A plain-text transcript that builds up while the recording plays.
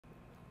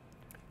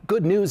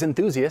Good news,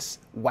 enthusiasts,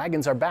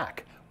 wagons are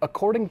back.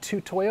 According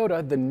to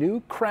Toyota, the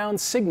new Crown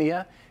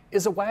Signia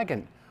is a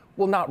wagon.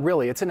 Well, not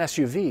really, it's an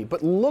SUV,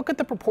 but look at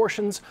the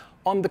proportions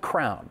on the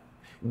Crown.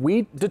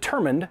 We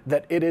determined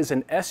that it is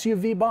an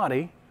SUV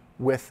body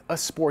with a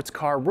sports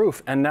car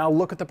roof. And now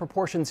look at the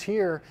proportions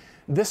here.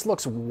 This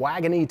looks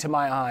wagony to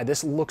my eye.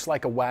 This looks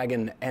like a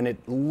wagon, and it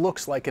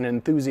looks like an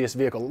enthusiast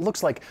vehicle. It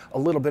looks like a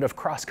little bit of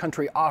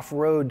cross-country,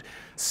 off-road,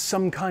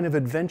 some kind of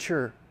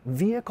adventure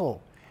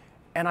vehicle.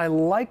 And I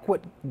like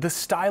what the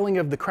styling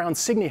of the Crown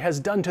Signia has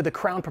done to the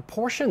Crown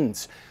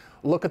proportions.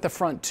 Look at the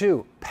front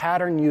too,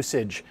 pattern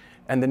usage,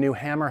 and the new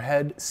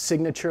hammerhead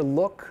signature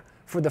look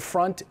for the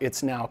front.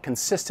 It's now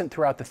consistent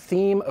throughout the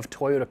theme of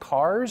Toyota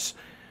cars.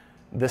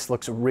 This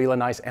looks really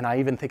nice, and I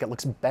even think it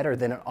looks better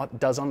than it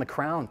does on the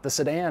Crown, the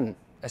sedan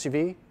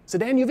SUV,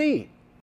 sedan UV.